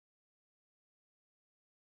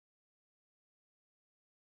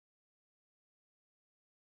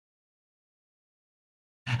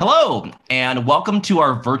Hello, and welcome to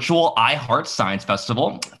our virtual I Heart Science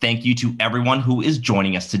Festival. Thank you to everyone who is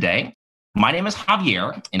joining us today. My name is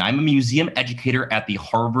Javier, and I'm a museum educator at the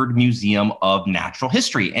Harvard Museum of Natural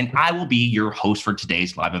History, and I will be your host for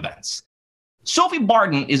today's live events. Sophie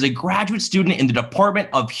Barton is a graduate student in the Department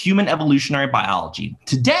of Human Evolutionary Biology.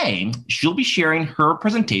 Today, she'll be sharing her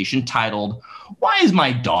presentation titled, "Why is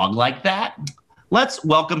my dog like that?" Let's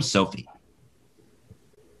welcome Sophie.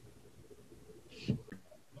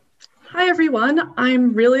 Hi everyone,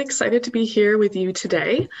 I'm really excited to be here with you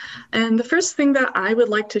today. And the first thing that I would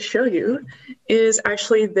like to show you is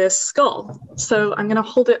actually this skull. So I'm gonna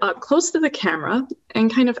hold it up close to the camera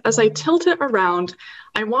and kind of as I tilt it around,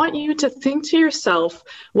 I want you to think to yourself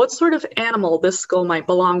what sort of animal this skull might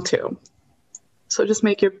belong to. So just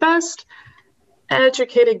make your best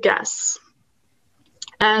educated guess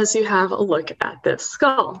as you have a look at this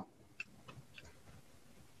skull.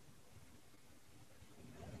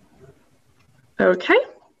 Okay,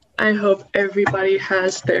 I hope everybody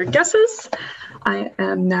has their guesses. I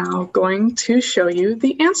am now going to show you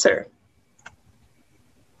the answer.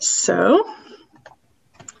 So,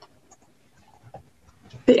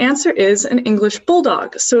 the answer is an English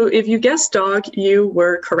bulldog. So if you guessed dog, you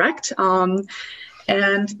were correct. And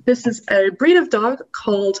this is a breed of dog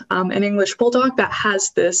called an English bulldog that has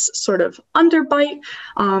this sort of underbite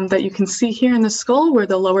that you can see here in the skull where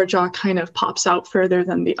the lower jaw kind of pops out further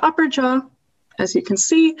than the upper jaw, as you can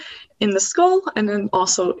see in the skull and then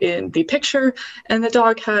also in the picture, and the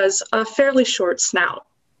dog has a fairly short snout.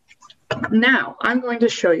 Now, I'm going to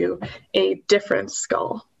show you a different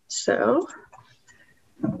skull. So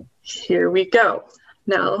here we go.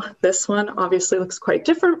 Now, this one obviously looks quite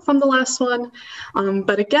different from the last one,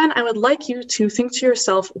 but again, I would like you to think to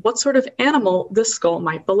yourself what sort of animal this skull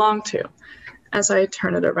might belong to as I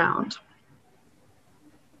turn it around.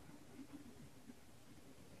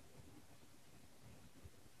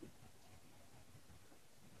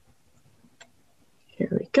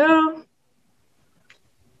 Here we go.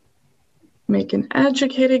 Make an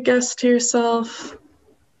educated guess to yourself.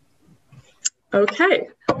 Okay,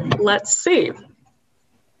 let's see.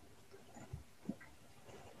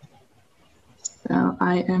 So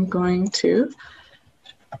I am going to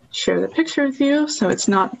share the picture with you. So it's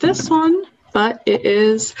not this one, but it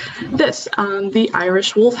is this, the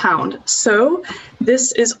Irish Wolfhound. So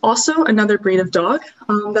this is also another breed of dog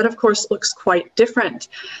that of course looks quite different.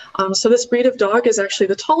 So this breed of dog is actually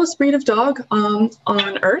the tallest breed of dog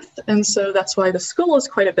on Earth. And so that's why the skull is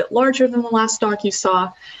quite a bit larger than the last dog you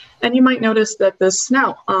saw. And you might notice that the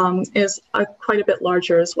snout is quite a bit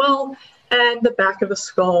larger as well. And the back of the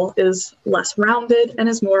skull is less rounded and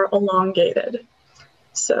is more elongated.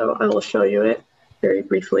 So I will show you it very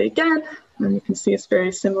briefly again. And you can see it's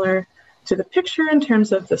very similar to the picture in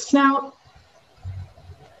terms of the snout.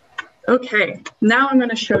 Okay, now I'm going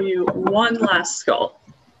to show you one last skull.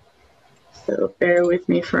 So bear with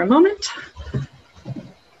me for a moment.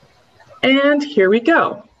 And here we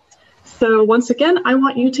go. So once again, I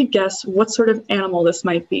want you to guess what sort of animal this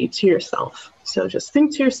might be to yourself. So just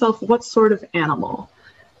think to yourself, what sort of animal?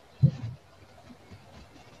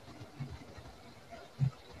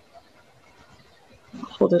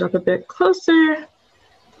 Hold it up a bit closer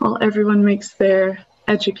while everyone makes their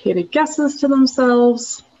educated guesses to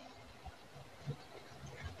themselves.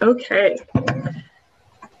 Okay,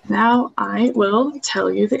 now I will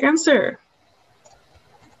tell you the answer.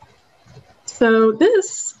 So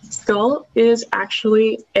this skull is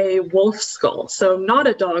actually a wolf skull, so not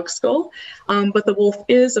a dog skull, but the wolf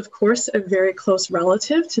is, of course, a very close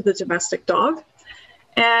relative to the domestic dog.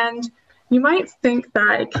 And you might think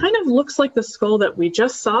that it kind of looks like the skull that we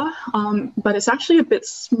just saw, but it's actually a bit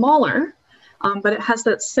smaller, but it has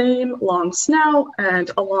that same long snout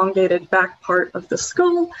and elongated back part of the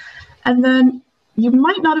skull. And then you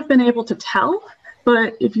might not have been able to tell,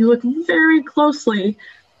 but if you look very closely,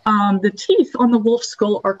 the teeth on the wolf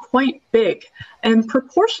skull are quite big, and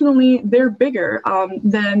proportionally they're bigger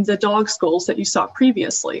than the dog skulls that you saw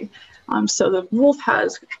previously. So the wolf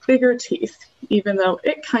has bigger teeth, even though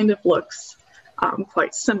it kind of looks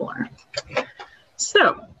quite similar.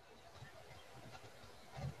 So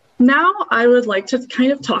now I would like to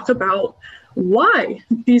kind of talk about why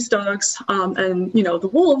these dogs and the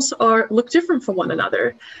wolves look different from one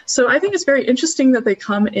another. So I think it's very interesting that they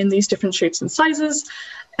come in these different shapes and sizes,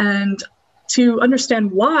 and to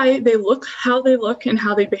understand why they look how they look and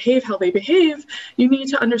how they behave, you need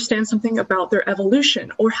to understand something about their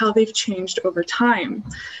evolution or how they've changed over time.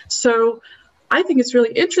 So I think it's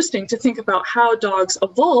really interesting to think about how dogs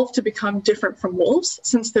evolved to become different from wolves,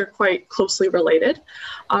 since they're quite closely related,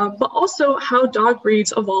 but also how dog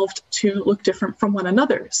breeds evolved to look different from one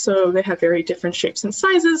another. So they have very different shapes and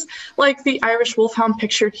sizes, like the Irish Wolfhound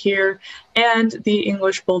pictured here and the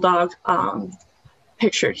English Bulldog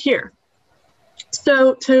pictured here.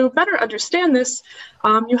 So to better understand this,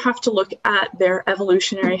 you have to look at their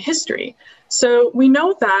evolutionary history. So we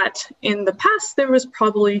know that in the past, there was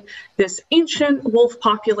probably this ancient wolf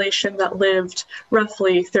population that lived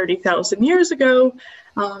roughly 30,000 years ago,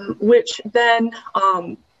 which then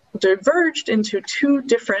diverged into two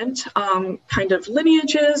different kind of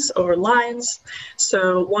lineages or lines.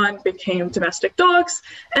 So one became domestic dogs,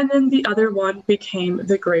 and then the other one became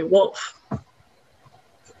the gray wolf.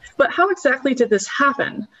 But how exactly did this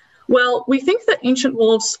happen? Well, we think that ancient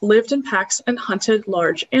wolves lived in packs and hunted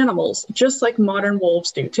large animals, just like modern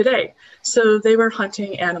wolves do today. So they were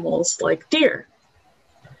hunting animals like deer.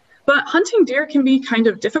 But hunting deer can be kind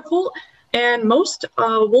of difficult, and most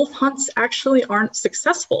wolf hunts actually aren't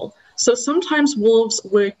successful. So sometimes wolves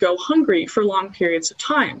would go hungry for long periods of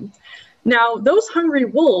time. Now, those hungry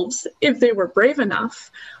wolves, if they were brave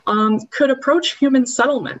enough, could approach human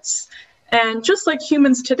settlements. And just like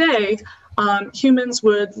humans today, humans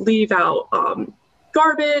would leave out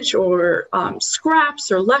garbage or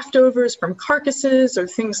scraps or leftovers from carcasses or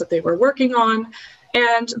things that they were working on.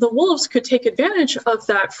 And the wolves could take advantage of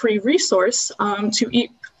that free resource to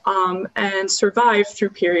eat and survive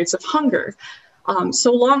through periods of hunger.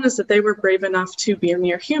 So long as that they were brave enough to be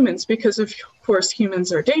near humans, because of course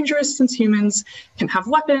humans are dangerous, since humans can have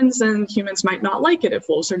weapons and humans might not like it if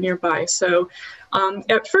wolves are nearby. So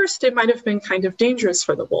at first it might have been kind of dangerous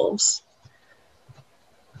for the wolves.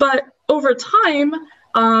 But over time,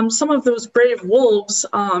 some of those brave wolves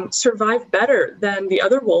survived better than the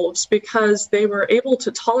other wolves because they were able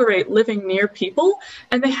to tolerate living near people,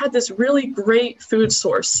 and they had this really great food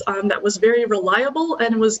source that was very reliable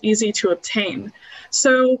and was easy to obtain.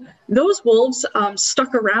 So those wolves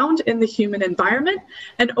stuck around in the human environment,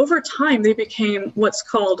 and over time they became what's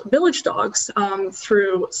called village dogs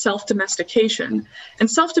through self-domestication. And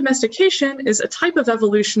self-domestication is a type of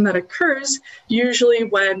evolution that occurs usually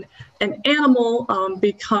when an animal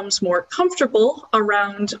becomes more comfortable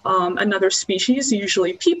around another species,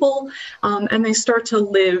 usually people, and they start to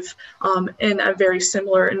live in a very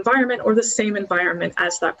similar environment or the same environment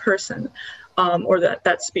as that person. Or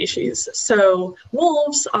that species. So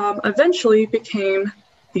wolves eventually became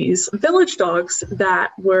these village dogs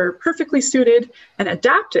that were perfectly suited and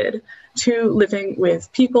adapted to living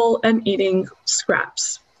with people and eating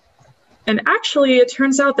scraps. And actually, it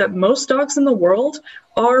turns out that most dogs in the world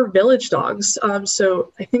are village dogs.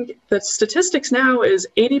 So I think the statistics now is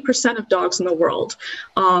 80% of dogs in the world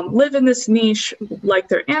live in this niche like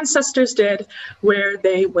their ancestors did, where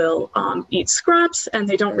they will eat scraps and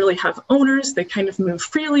they don't really have owners. They kind of move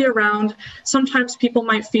freely around. Sometimes people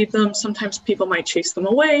might feed them, sometimes people might chase them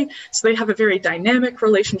away. So they have a very dynamic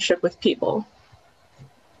relationship with people.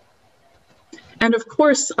 And of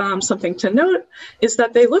course, something to note is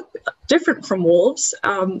that they look different from wolves.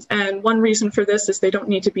 And one reason for this is they don't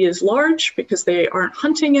need to be as large because they aren't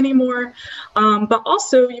hunting anymore. But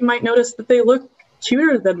also you might notice that they look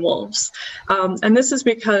cuter than wolves. And this is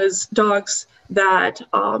because dogs that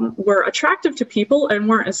were attractive to people and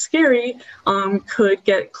weren't as scary could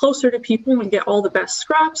get closer to people and get all the best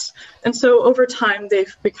scraps. And so over time,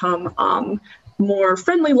 they've become more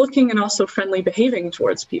friendly looking and also friendly behaving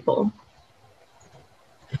towards people.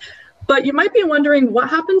 But you might be wondering what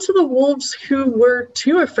happened to the wolves who were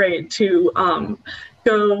too afraid to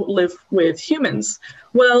go live with humans.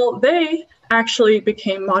 Well, they actually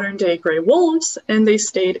became modern day gray wolves and they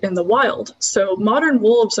stayed in the wild. So modern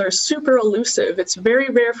wolves are super elusive. It's very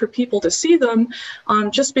rare for people to see them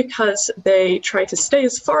just because they try to stay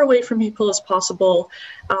as far away from people as possible.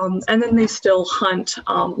 And then they still hunt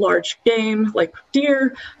large game like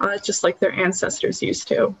deer, just like their ancestors used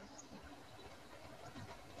to.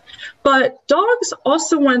 But dogs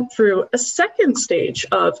also went through a second stage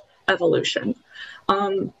of evolution.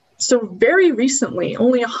 So very recently,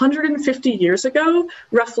 only 150 years ago,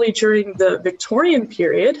 roughly during the Victorian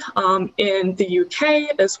period, in the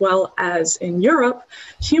UK as well as in Europe,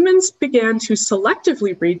 humans began to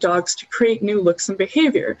selectively breed dogs to create new looks and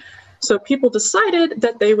behavior. So people decided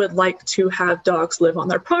that they would like to have dogs live on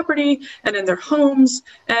their property and in their homes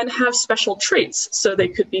and have special traits. So they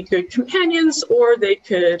could be good companions, or they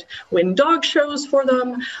could win dog shows for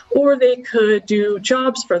them, or they could do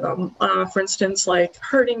jobs for them. For instance, like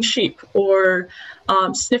herding sheep or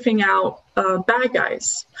sniffing out bad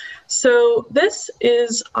guys. So this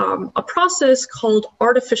is a process called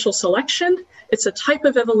artificial selection. It's a type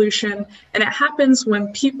of evolution, and it happens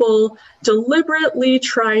when people deliberately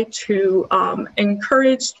try to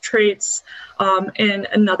encourage traits in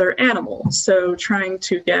another animal. So trying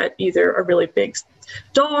to get either a really big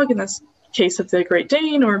dog in the case of the Great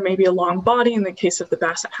Dane, or maybe a long body in the case of the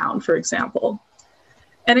Basset Hound, for example.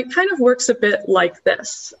 And it kind of works a bit like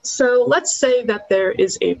this. So let's say that there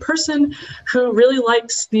is a person who really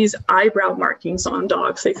likes these eyebrow markings on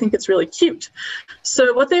dogs. They think it's really cute.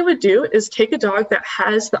 So what they would do is take a dog that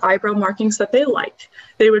has the eyebrow markings that they like.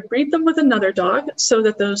 They would breed them with another dog so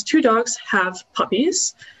that those two dogs have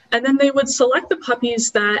puppies. And then they would select the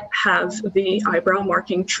puppies that have the eyebrow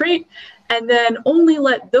marking trait, and then only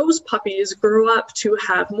let those puppies grow up to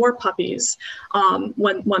have more puppies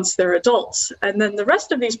once they're adults. And then the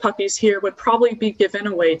rest of these puppies here would probably be given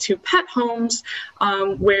away to pet homes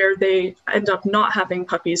where they end up not having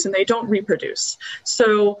puppies and they don't reproduce.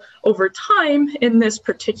 So over time, in this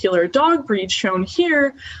particular dog breed shown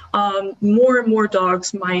here, more and more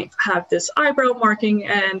dogs might have this eyebrow marking,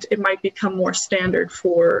 and it might become more standard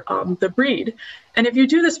for the breed. And if you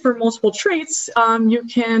do this for multiple traits, you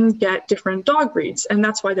can get different dog breeds. And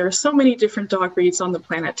that's why there are so many different dog breeds on the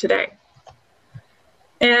planet today.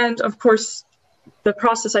 And of course, the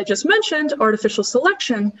process I just mentioned, artificial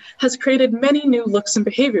selection, has created many new looks and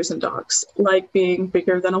behaviors in dogs, like being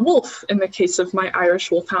bigger than a wolf in the case of my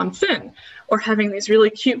Irish Wolfhound Finn, or having these really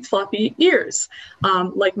cute floppy ears,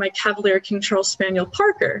 like my Cavalier King Charles Spaniel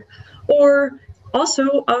Parker, or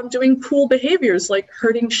also doing cool behaviors like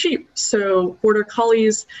herding sheep. So Border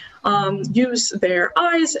Collies use their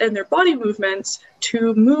eyes and their body movements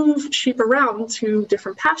to move sheep around to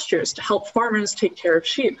different pastures to help farmers take care of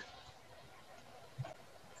sheep.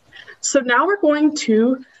 So now we're going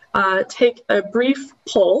to take a brief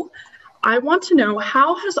poll. I want to know,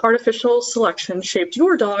 how has artificial selection shaped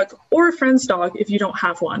your dog or a friend's dog if you don't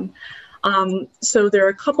have one? So there are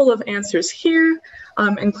a couple of answers here,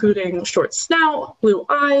 including short snout, blue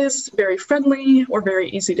eyes, very friendly, or very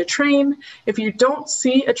easy to train. If you don't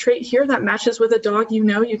see a trait here that matches with a dog you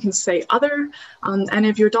know, you can say other. And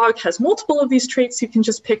if your dog has multiple of these traits, you can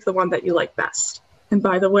just pick the one that you like best. And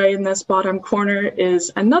by the way, in this bottom corner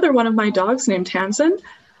is another one of my dogs named Tamsin.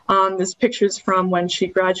 This picture's from when she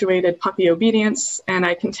graduated puppy obedience, and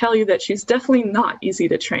I can tell you that she's definitely not easy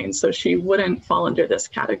to train, so she wouldn't fall under this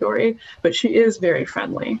category, but she is very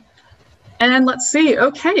friendly. And let's see,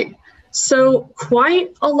 okay, so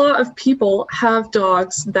quite a lot of people have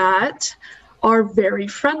dogs that are very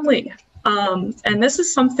friendly. And this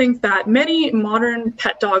is something that many modern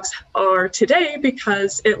pet dogs are today,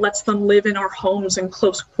 because it lets them live in our homes in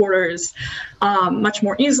close quarters much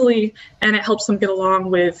more easily, and it helps them get along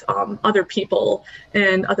with other people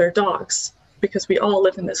and other dogs, because we all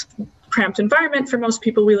live in this cramped environment. For most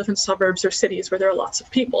people, we live in suburbs or cities where there are lots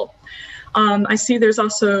of people. I see there's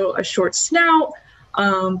also a short snout,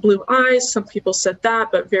 blue eyes. Some people said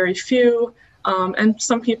that, but very few. And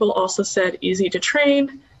some people also said easy to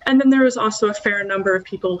train. And then there was also a fair number of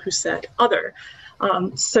people who said other.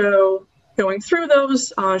 So going through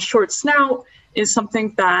those, short snout is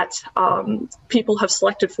something that people have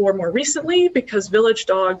selected for more recently, because village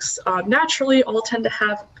dogs naturally all tend to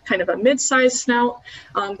have kind of a mid-sized snout,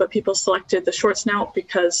 but people selected the short snout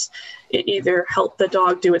because it either helped the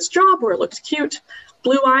dog do its job or it looked cute.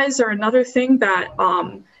 Blue eyes are another thing that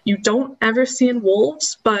you don't ever see in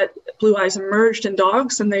wolves, but blue eyes emerged in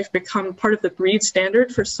dogs, and they've become part of the breed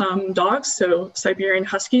standard for some dogs. So Siberian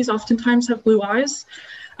Huskies oftentimes have blue eyes.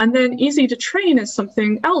 And then easy to train is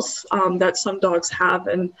something else that some dogs have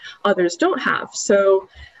and others don't have. So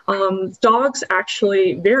dogs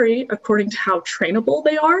actually vary according to how trainable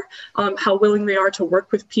they are, how willing they are to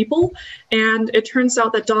work with people. And it turns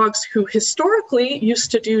out that dogs who historically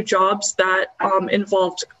used to do jobs that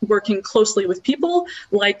involved working closely with people,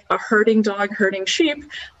 like a herding dog herding sheep,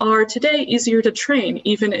 are today easier to train,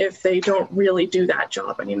 even if they don't really do that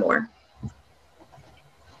job anymore.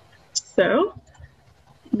 So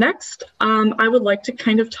next, I would like to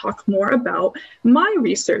kind of talk more about my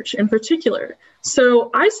research in particular. So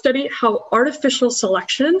I study how artificial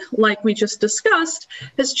selection, like we just discussed,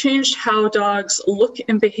 has changed how dogs look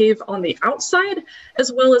and behave on the outside,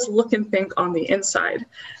 as well as look and think on the inside.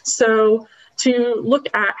 So to look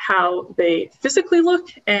at how they physically look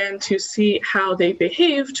and to see how they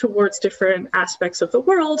behave towards different aspects of the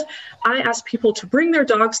world, I ask people to bring their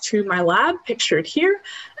dogs to my lab, pictured here,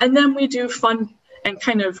 and then we do fun and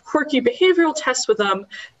kind of quirky behavioral tests with them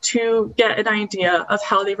to get an idea of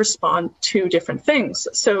how they respond to different things.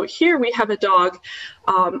 So here we have a dog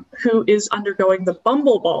who is undergoing the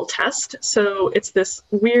bumble ball test. So it's this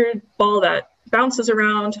weird ball that bounces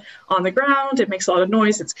around on the ground. It makes a lot of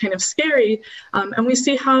noise. It's kind of scary. And we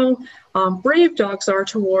see how brave dogs are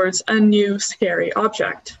towards a new scary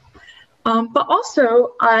object. But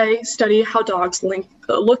also, I study how dogs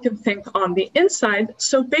look and think on the inside.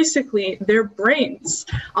 So basically, their brains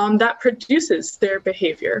that produces their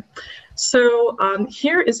behavior. So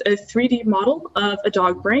here is a 3D model of a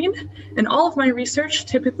dog brain. And all of my research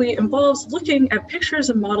typically involves looking at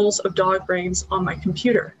pictures and models of dog brains on my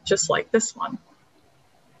computer, just like this one.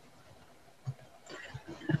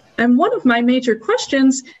 And one of my major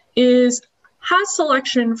questions is, has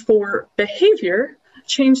selection for behavior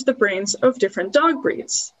changed the brains of different dog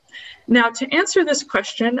breeds? Now, to answer this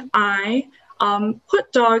question, I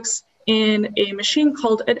put dogs in a machine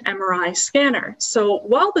called an MRI scanner. So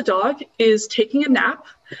while the dog is taking a nap,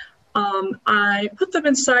 I put them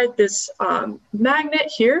inside this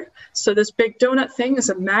magnet here. So this big donut thing is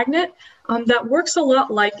a magnet that works a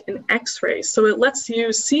lot like an X-ray. So it lets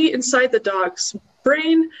you see inside the dog's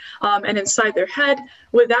brain and inside their head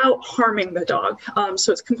without harming the dog.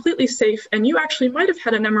 So it's completely safe. And you actually might have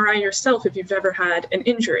had an MRI yourself if you've ever had an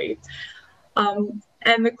injury.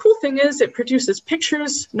 And the cool thing is it produces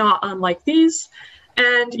pictures not unlike these.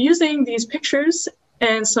 And using these pictures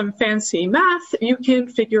and some fancy math, you can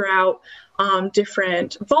figure out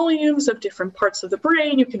different volumes of different parts of the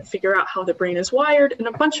brain. You can figure out how the brain is wired and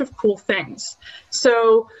a bunch of cool things.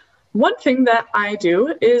 So one thing that I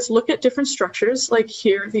do is look at different structures, like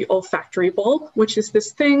here, the olfactory bulb, which is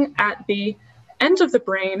this thing at the end of the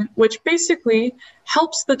brain, which basically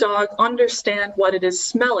helps the dog understand what it is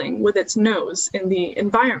smelling with its nose in the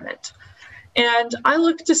environment. And I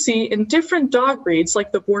look to see in different dog breeds,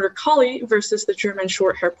 like the Border Collie versus the German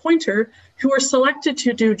Shorthair Pointer, who are selected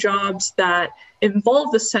to do jobs that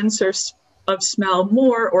involve the sense of smell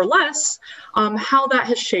more or less, how that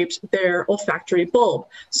has shaped their olfactory bulb.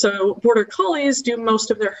 So Border Collies do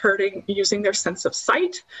most of their herding using their sense of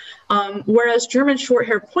sight, whereas German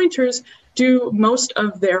Shorthair Pointers do most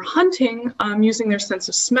of their hunting using their sense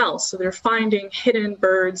of smell. So they're finding hidden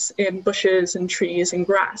birds in bushes and trees and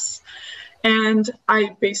grass. And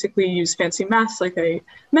I basically use fancy math, like I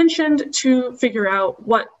mentioned, to figure out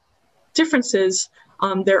what differences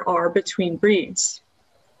there are between breeds.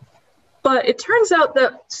 But it turns out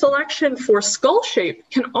that selection for skull shape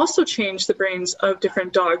can also change the brains of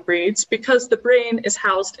different dog breeds because the brain is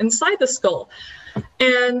housed inside the skull.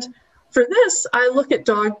 And for this, I look at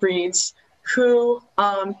dog breeds who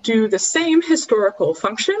do the same historical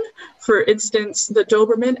function. For instance, the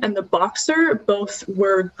Doberman and the Boxer both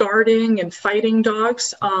were guarding and fighting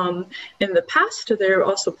dogs in the past. They're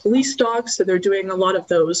also police dogs, so they're doing a lot of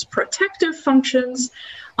those protective functions,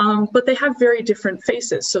 but they have very different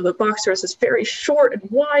faces. So the Boxer has this very short and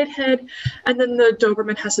wide head, and then the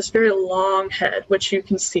Doberman has this very long head, which you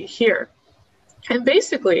can see here. And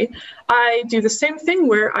basically, I do the same thing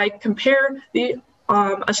where I compare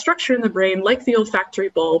a structure in the brain, like the olfactory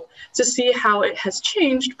bulb, to see how it has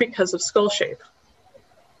changed because of skull shape.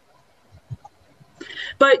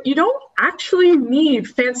 But you don't actually need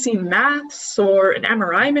fancy maths or an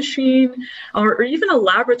MRI machine or even a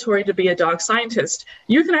laboratory to be a dog scientist.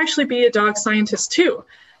 You can actually be a dog scientist too.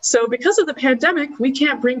 So because of the pandemic, we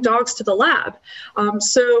can't bring dogs to the lab.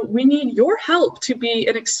 So we need your help to be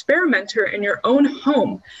an experimenter in your own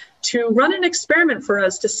home, to run an experiment for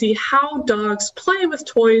us to see how dogs play with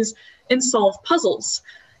toys and solve puzzles.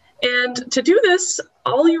 And to do this,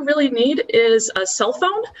 all you really need is a cell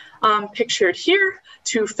phone, pictured here,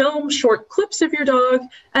 to film short clips of your dog,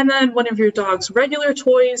 and then one of your dog's regular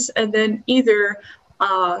toys, and then either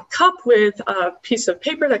a cup with a piece of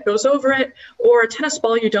paper that goes over it, or a tennis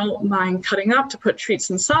ball you don't mind cutting up to put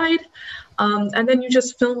treats inside. And then you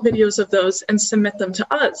just film videos of those and submit them to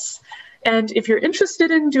us. And if you're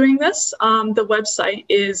interested in doing this, the website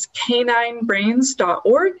is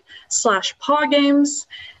caninebrains.org/pawgames.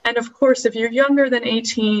 And of course, if you're younger than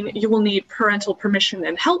 18, you will need parental permission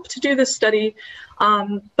and help to do this study.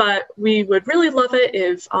 But we would really love it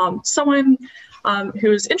if someone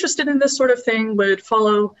who's interested in this sort of thing would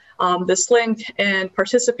follow this link and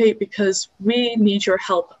participate, because we need your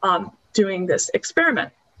help doing this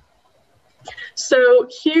experiment. So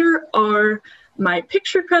here are my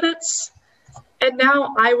picture credits. And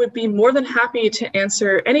now I would be more than happy to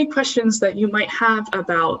answer any questions that you might have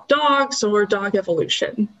about dogs or dog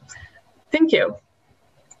evolution. Thank you.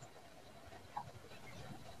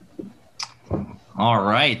 All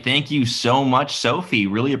right. Thank you so much, Sophie.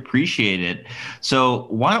 Really appreciate it. So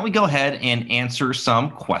why don't we go ahead and answer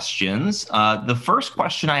some questions? The first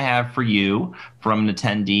question I have for you from an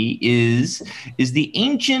attendee is the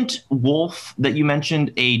ancient wolf that you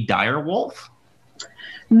mentioned a dire wolf?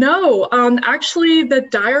 No, actually, the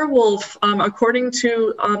dire wolf, according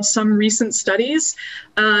to some recent studies,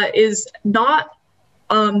 is not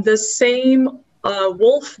the same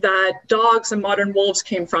wolf that dogs and modern wolves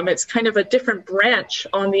came from. It's kind of a different branch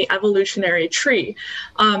on the evolutionary tree.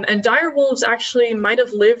 And dire wolves actually might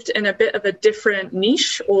have lived in a bit of a different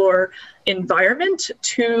niche or environment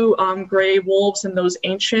to gray wolves and those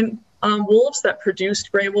ancient wolves that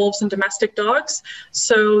produced gray wolves and domestic dogs.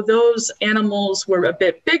 So those animals were a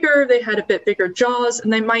bit bigger, they had a bit bigger jaws,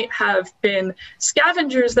 and they might have been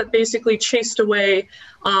scavengers that basically chased away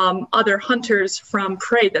other hunters from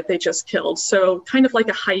prey that they just killed. So kind of like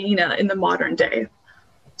a hyena in the modern day.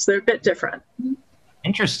 So they're a bit different.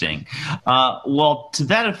 Interesting. Well, to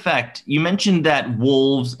that effect, you mentioned that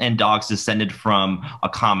wolves and dogs descended from a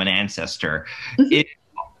common ancestor.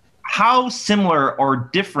 How similar or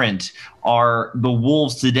different are the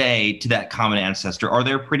wolves today to that common ancestor? Are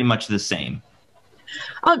they pretty much the same?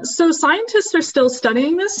 So scientists are still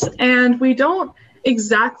studying this, and we don't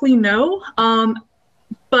exactly know.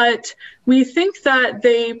 But we think that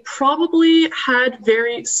they probably had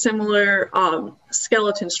very similar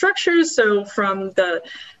skeleton structures. So from the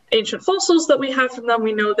ancient fossils that we have from them,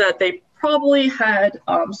 we know that they probably had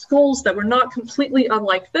skulls that were not completely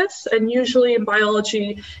unlike this. And usually in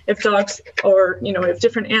biology, if dogs or, if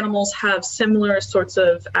different animals have similar sorts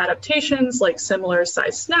of adaptations, like similar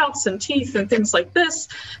size snouts and teeth and things like this,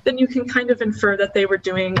 then you can kind of infer that they were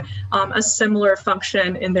doing a similar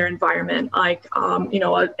function in their environment. Like, an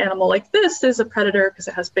animal like this is a predator because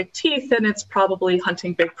it has big teeth and it's probably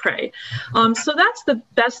hunting big prey. So that's the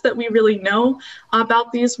best that we really know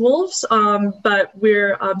about these wolves, but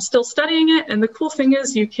we're still studying it. And the cool thing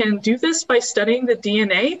is you can do this by studying the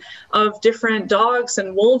DNA of different dogs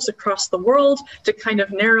and wolves across the world to kind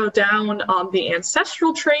of narrow down the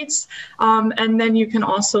ancestral traits. And then you can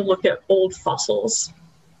also look at old fossils.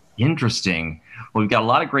 Interesting. Well, we've got a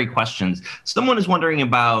lot of great questions. Someone is wondering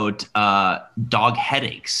about dog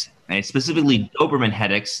headaches, specifically Doberman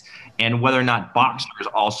headaches, and whether or not boxers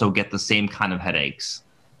also get the same kind of headaches.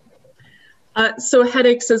 So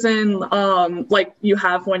headaches as in like you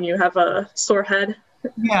have when you have a sore head?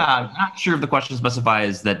 Yeah, I'm not sure if the question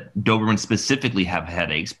specifies that Doberman specifically have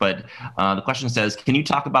headaches, but the question says, can you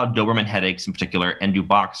talk about Doberman headaches in particular, and do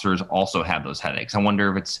boxers also have those headaches? I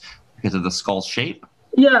wonder if it's because of the skull shape.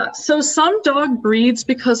 Yeah, so some dog breeds,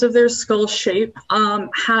 because of their skull shape,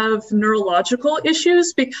 have neurological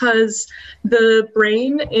issues because the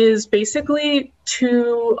brain is basically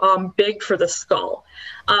too big for the skull.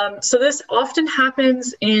 So this often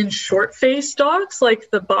happens in short-faced dogs like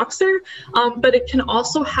the boxer, but it can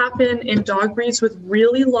also happen in dog breeds with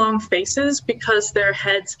really long faces because their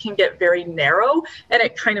heads can get very narrow and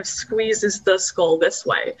it kind of squeezes the skull this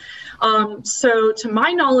way. So to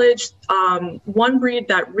my knowledge, one breed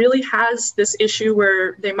that really has this issue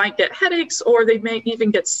where they might get headaches or they may even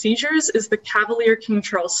get seizures is the Cavalier King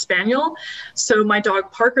Charles Spaniel. So my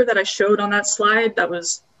dog Parker that I showed on that slide that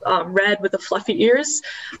was red with the fluffy ears,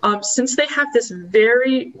 since they have this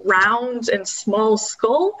very round and small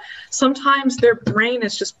skull, sometimes their brain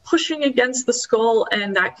is just pushing against the skull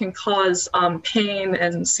and that can cause pain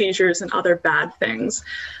and seizures and other bad things.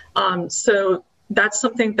 So that's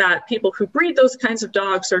something that people who breed those kinds of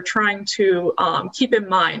dogs are trying to keep in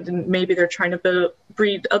mind, and maybe they're trying to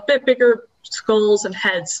breed a bit bigger skulls and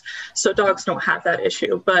heads so dogs don't have that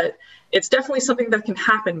issue. But it's definitely something that can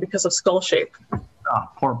happen because of skull shape. Oh,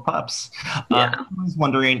 poor pups. Yeah. I was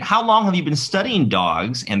wondering, how long have you been studying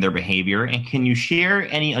dogs and their behavior, and can you share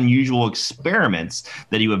any unusual experiments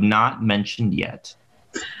that you have not mentioned yet?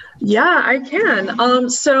 Yeah, I can.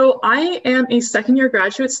 So I am a second-year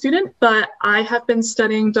graduate student, but I have been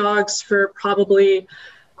studying dogs for probably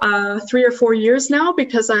 3 or 4 years now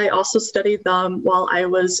because I also studied them while I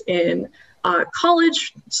was in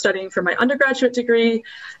college studying for my undergraduate degree.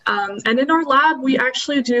 And in our lab, we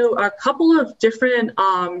actually do a couple of different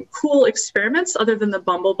cool experiments other than the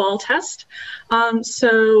Bumble Ball test.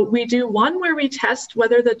 So we do one where we test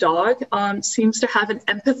whether the dog seems to have an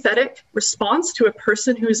empathetic response to a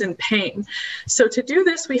person who's in pain. So to do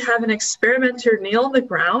this, we have an experimenter kneel on the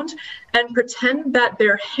ground and pretend that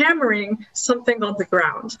they're hammering something on the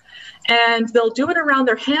ground. And they'll do it around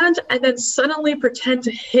their hand and then suddenly pretend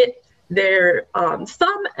to hit their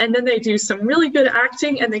thumb, and then they do some really good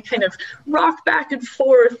acting, and they kind of rock back and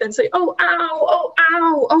forth and say, oh, ow, oh,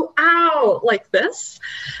 ow, oh, ow, like this.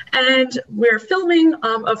 And we're filming,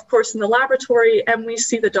 of course, in the laboratory, and we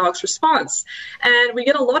see the dog's response. And we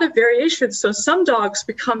get a lot of variations. So some dogs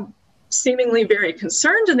become seemingly very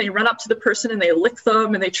concerned, and they run up to the person and they lick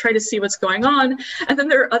them and they try to see what's going on. And then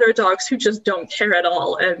there are other dogs who just don't care at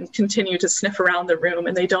all and continue to sniff around the room,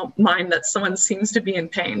 and they don't mind that someone seems to be in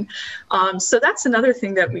pain. So that's another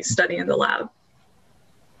thing that we study in the lab.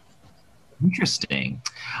 Interesting.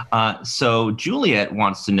 So Juliet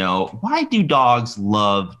wants to know, why do dogs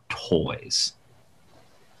love toys?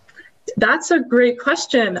 That's a great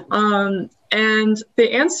question. And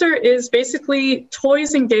the answer is basically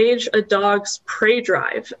toys engage a dog's prey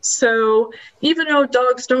drive. So even though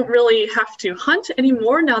dogs don't really have to hunt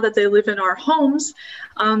anymore now that they live in our homes,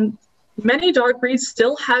 many dog breeds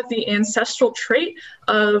still have the ancestral trait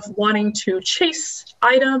of wanting to chase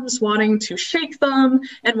items, wanting to shake them,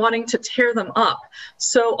 and wanting to tear them up.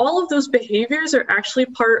 So all of those behaviors are actually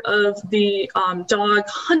part of the dog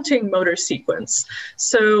hunting motor sequence.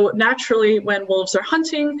 So naturally, when wolves are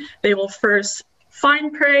hunting, they will first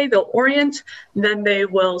find prey, they'll orient, then they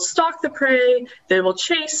will stalk the prey, they will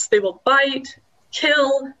chase, they will bite,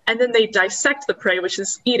 kill, and then they dissect the prey, which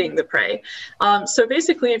is eating the prey. So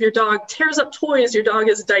basically, if your dog tears up toys, your dog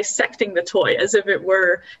is dissecting the toy as if it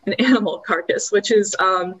were an animal carcass, which is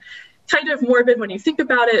kind of morbid when you think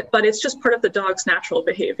about it, but it's just part of the dog's natural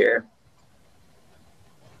behavior.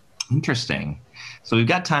 Interesting. So we've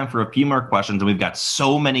got time for a few more questions, and we've got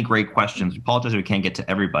so many great questions. We apologize we can't get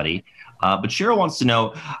to everybody. But Cheryl wants to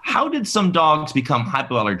know, how did some dogs become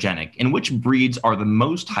hypoallergenic, and which breeds are the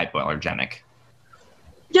most hypoallergenic?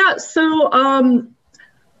 Yeah, so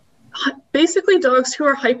basically dogs who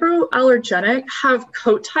are hypoallergenic have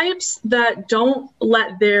coat types that don't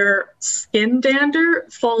let their skin dander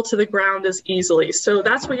fall to the ground as easily. So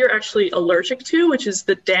that's what you're actually allergic to, which is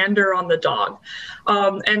the dander on the dog.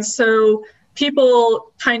 And so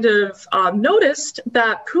people kind of noticed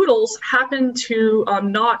that poodles happen to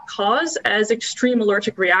not cause as extreme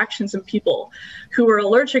allergic reactions in people who are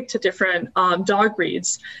allergic to different dog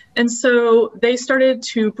breeds. And so they started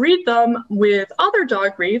to breed them with other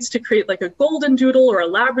dog breeds to create like a golden doodle or a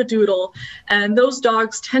labradoodle. And those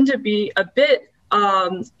dogs tend to be a bit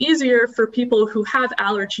easier for people who have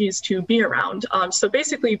allergies to be around. So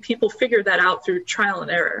basically people figured that out through trial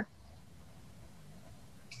and error.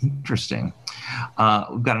 Interesting.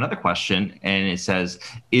 We've got another question, and it says,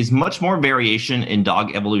 is much more variation in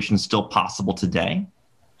dog evolution still possible today?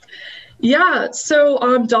 Yeah, so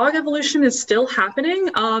dog evolution is still happening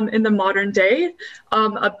in the modern day.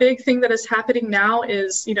 A big thing that is happening now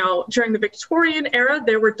is, you know, during the Victorian era,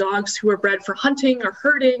 there were dogs who were bred for hunting or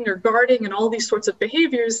herding or guarding and all these sorts of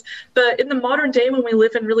behaviors. But in the modern day, when we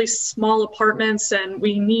live in really small apartments and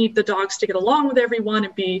we need the dogs to get along with everyone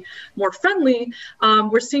and be more friendly,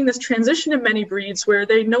 we're seeing this transition in many breeds where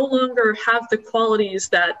they no longer have the qualities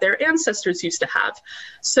that their ancestors used to have.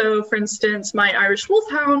 So for instance, my Irish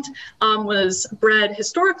Wolfhound was bred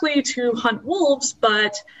historically to hunt wolves,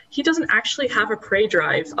 but he doesn't actually have a prey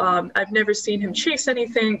drive. I've never seen him chase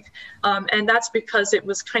anything, and that's because it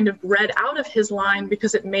was kind of bred out of his line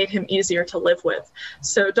because it made him easier to live with.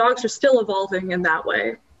 So dogs are still evolving in that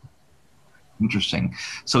way. Interesting.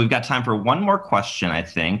 So we've got time for one more question, I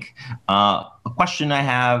think. A question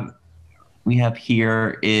we have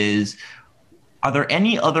here is, are there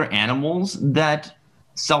any other animals that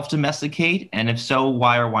self-domesticate? And if so,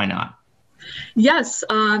 why or why not? Yes,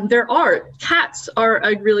 there are. Cats are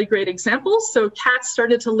a really great example. So cats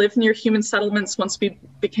started to live near human settlements once we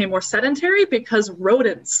became more sedentary because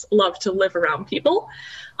rodents love to live around people.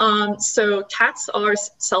 So cats are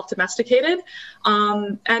self-domesticated.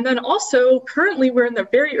 And then also currently we're in the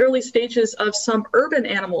very early stages of some urban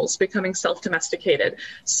animals becoming self-domesticated.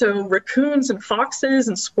 So raccoons and foxes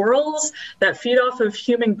and squirrels that feed off of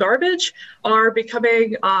human garbage are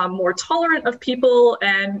becoming more tolerant of people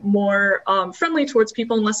and more friendly towards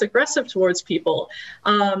people and less aggressive towards people.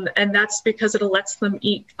 And that's because it lets them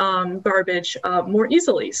eat garbage more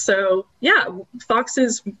easily. So yeah,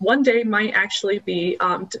 foxes one day might actually be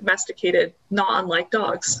domesticated, not unlike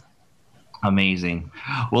dogs. Amazing.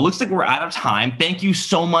 Well, it looks like we're out of time. Thank you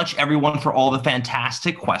so much, everyone, for all the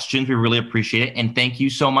fantastic questions. We really appreciate it. And thank you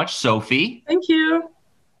so much, Sophie. Thank you.